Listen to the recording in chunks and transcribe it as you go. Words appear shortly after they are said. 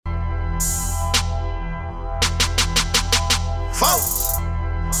Folks.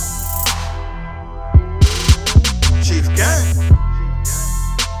 Chief Gang.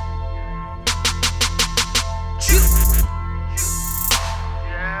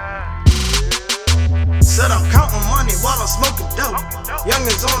 Said I'm counting money while I'm smoking dope.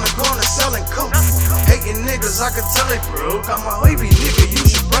 Youngins on the corner selling coke. Hating niggas, I can tell they broke. I'm a wavy nigga, you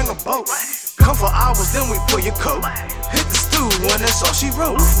should bring a boat. Come for hours, then we pull your coat. Hit the stew when that's all she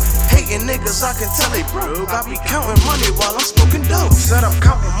wrote. Hating niggas, I can tell they broke. I be counting money while I'm smoking dope. Said I'm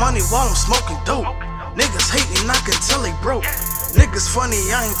counting money while I'm smoking dope. Niggas hating, I can tell they broke. Niggas funny,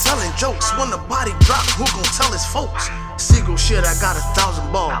 I ain't telling jokes. When the body drop, who gon' tell his folks? Seagull shit, I got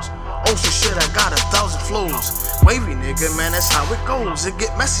 1,000 balls. Ocean shit, I got 1,000 flows. Wavy nigga, man, that's how it goes. It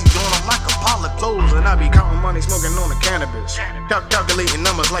get messy on them like Apollo clothes. And I be counting money, smoking on the cannabis. Calculating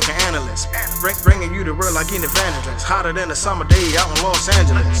numbers like an analyst. Bringing you the world like an evangelist. Hotter than a summer day out in Los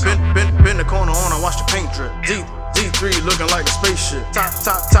Angeles. Been the corner on, I watch the paint drip. D3 looking like a spaceship.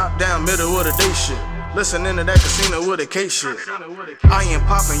 Top down, middle of the day shit. Listening to that casino with a K shit. I ain't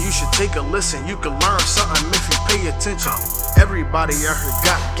poppin', you should take a listen. You can learn something if you pay attention. Everybody I heard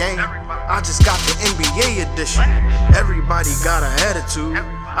got game. I just got the NBA edition. Everybody got an attitude.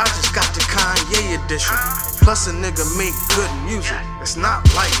 I just got the Kanye edition. Plus a nigga make good music. It's not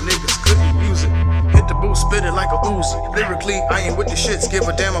like niggas couldn't use it. Hit the booth, spit it like a Uzi. Lyrically, I ain't with the shits. Give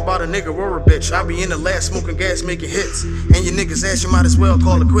a damn about a nigga or a bitch. I be in the lab smoking gas, making hits. And your niggas ass, you might as well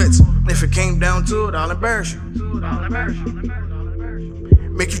call it quits. If it came down to it, I'll embarrass you.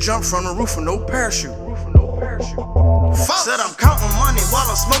 Make you jump from the roof with no parachute. Said I'm counting money while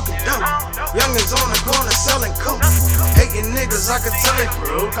I'm smoking dope. Youngins on the corner selling coke. Hating niggas, I can tell they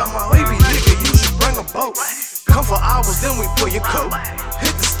broke. I'm a wavy nigga, you should bring a boat. Come for hours, then we pull your coat.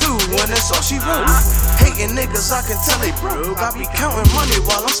 Hit the stew when that's all she wrote. Hating niggas, I can tell they broke. I be counting money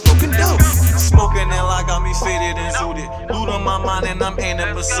while I'm smoking dope. Smoking it like got me faded and suited. Loot on my mind and I'm in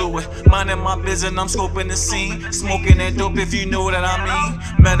and pursuing. Minding my business, I'm scoping the scene. Smoking that dope if you know what I mean.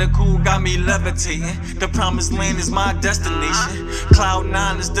 Medical got me levitating. The promised land is my destination. Cloud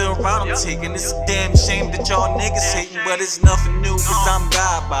 9 is the route I'm taking. It's a damn shame that y'all niggas hating, but it's nothing new cause I'm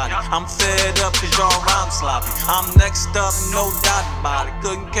God body. I'm fed up cause y'all rhyme sloppy. I'm next up, no doubt about it.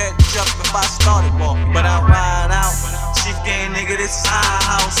 Couldn't catch up if I started walking, but I ride out. Chief Gang nigga, this is our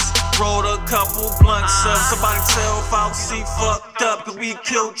house. Rolled a couple blunts up. Somebody tell Fauci fucked up cause we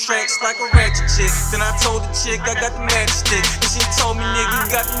killed tracks like a ratchet chick. Then I told the chick I got the matchstick, and she told me nigga you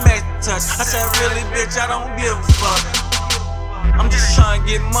got the match touch. I said really bitch, I don't give a fuck. I'm just trying to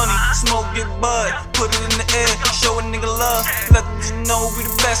get money, smoke, get bud, put it in the air, show a nigga love, let them just know we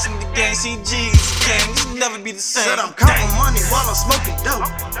the best in the game. CG's gang, this will never be the same. Said I'm counting money while I'm smoking dope.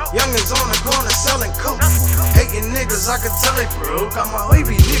 Youngins on the corner selling coke. Hating niggas, I can tell they broke. I'm a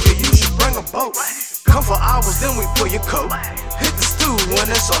wavy nigga, you should bring a boat. Come for hours, then we pull your coat. Hit the stew when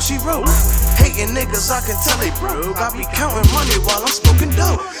that's all she wrote. Hating niggas, I can tell they broke. I be counting money while I'm smoking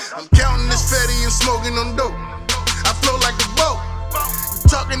dope. I'm counting this fatty and smoking on dope. I flow like a boat.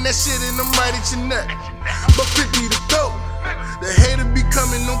 Talking that shit and I'm right at your neck. But 50 the dope. The hater be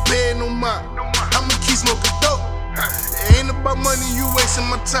coming, don't pay no mind. I'ma keep smoking dope. It ain't about money, you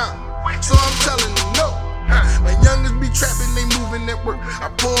wasting my time. So I'm telling them no. My youngers be trapping, they moving at work. I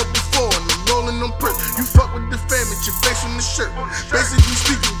pour up before and I'm rolling on perks. You fuck with the fam, it's your face on the shirt. Basically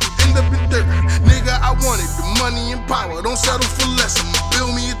speaking, you end up in dirt. Nigga, I wanted the money and power. Don't settle for less, I'ma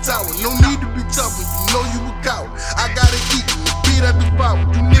build me a tower. No need to be tough when you know you a coward. I gotta eat and the beat I devour.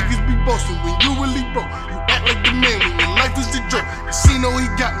 You niggas be boasting when you really broke. You act like the man when your life is the joke. Casino, he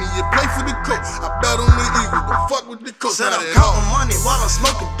got me, you play for the coach. I bet on the Eagles, don't fuck with the coach. Said I'm counting money while I'm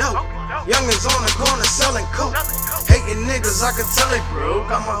smoking dope. Youngins on the corner selling coke. Hating niggas, I can tell they broke.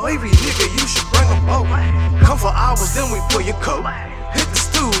 I'm a wavy nigga, you should bring a boat. Come for hours, then we pull your coat. Hit the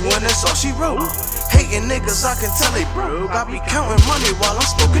stew when that's all she wrote. Hating niggas, I can tell they broke. I be counting money while I'm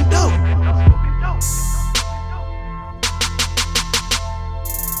smoking dope.